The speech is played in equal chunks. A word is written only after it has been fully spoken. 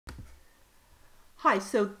Hi,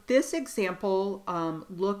 so this example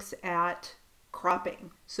looks at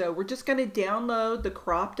cropping. So we're just going to download the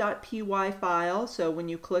crop.py file. So when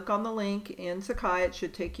you click on the link in Sakai, it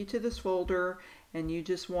should take you to this folder, and you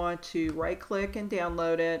just want to right click and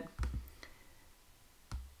download it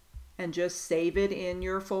and just save it in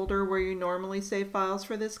your folder where you normally save files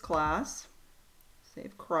for this class.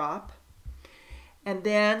 Save crop. And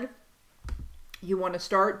then you want to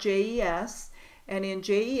start JES. And in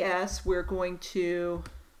JES, we're going to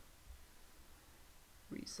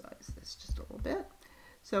resize this just a little bit.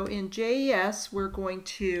 So in JES, we're going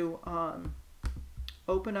to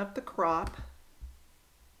open up the crop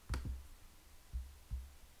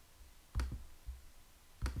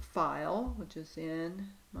file, which is in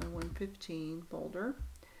my 115 folder.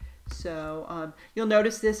 So you'll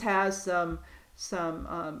notice this has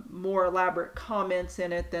some more elaborate comments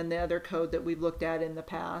in it than the other code that we've looked at in the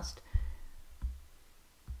past.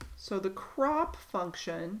 So the crop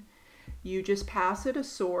function, you just pass it a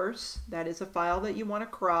source, that is a file that you want to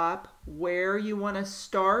crop, where you want to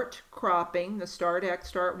start cropping, the start X,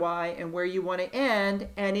 start Y, and where you want to end,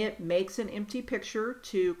 and it makes an empty picture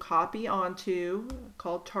to copy onto,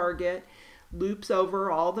 called target, loops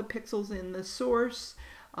over all the pixels in the source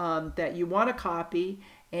that you want to copy,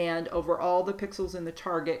 and over all the pixels in the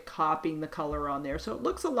target, copying the color on there. So it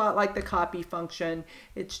looks a lot like the copy function.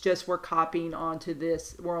 It's just we're copying onto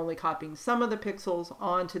this, we're only copying some of the pixels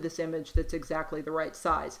onto this image that's exactly the right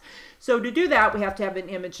size. So to do that, we have to have an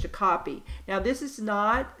image to copy. Now this is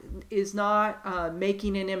not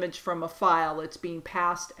making an image from a file. It's being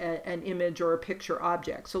passed an image or a picture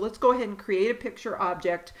object. So let's go ahead and create a picture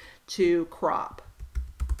object to crop.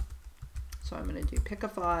 So I'm going to do pick a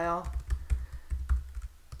file.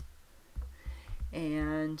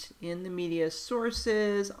 And in the media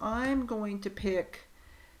sources, I'm going to pick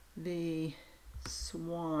the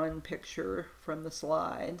swan picture from the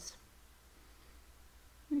slides.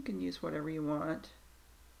 You can use whatever you want.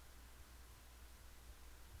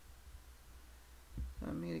 So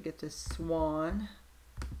I'm going to get this swan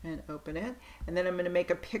and open it. And then I'm going to make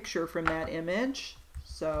a picture from that image.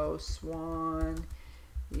 So swan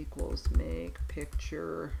equals make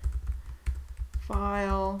picture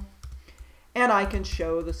file. And I can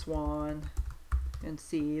show the swan and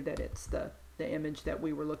see that it's the image that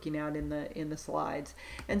we were looking at in the slides.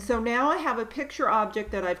 And so now I have a picture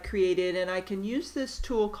object that I've created, and I can use this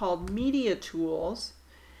tool called Media Tools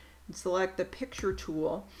and select the picture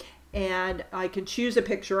tool. And I can choose a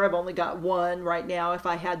picture. I've only got one right now. If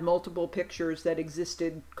I had multiple pictures that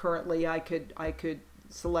existed currently, I could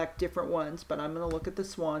select different ones, but I'm going to look at the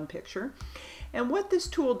swan picture. And what this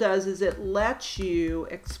tool does is it lets you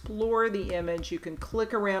explore the image. You can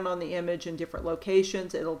click around on the image in different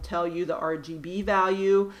locations. It'll tell you the RGB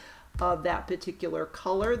value of that particular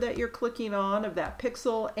color that you're clicking on, of that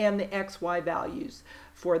pixel, and the XY values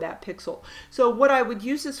for that pixel. So what I would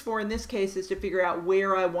use this for in this case is to figure out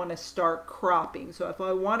where I want to start cropping. So if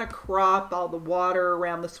I want to crop all the water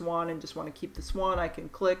around the swan and just want to keep the swan, I can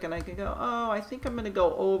click and I can go, oh, I think I'm going to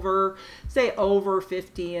go over, say over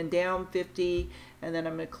 50 and down 50, and then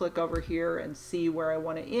I'm going to click over here and see where I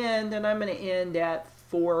want to end, and I'm going to end at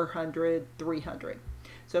 400, 300.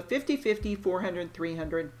 So 50, 50, 400,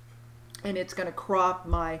 300. And it's going to crop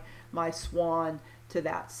my swan to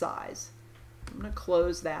that size. I'm going to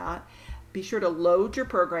close that. Be sure to load your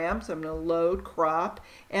program. So I'm going to load crop.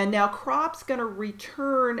 And now crop's going to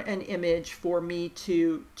return an image for me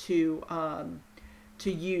to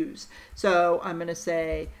use. So I'm going to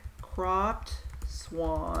say cropped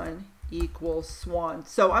swan equals swan.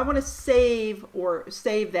 So I want to save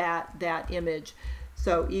that image.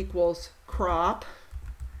 So equals crop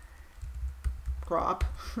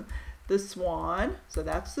the swan, so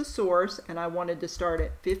that's the source, and I wanted to start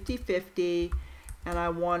at 50, 50, and I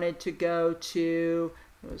wanted to go to,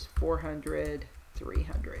 it was 400,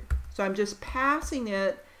 300. So I'm just passing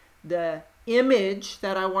it the image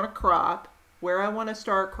that I want to crop, where I want to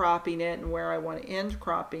start cropping it, and where I want to end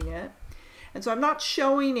cropping it. And so I'm not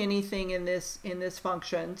showing anything in this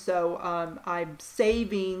function, so I'm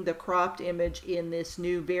saving the cropped image in this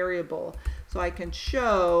new variable. So I can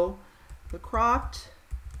show the cropped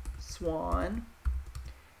swan,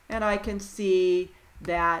 and I can see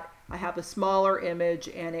that I have a smaller image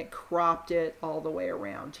and it cropped it all the way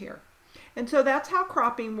around here. And so that's how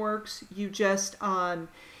cropping works. You just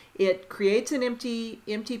it creates an empty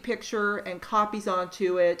picture and copies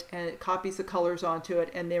onto it, and it copies the colors onto it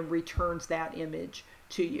and then returns that image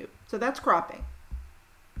to you. So that's cropping.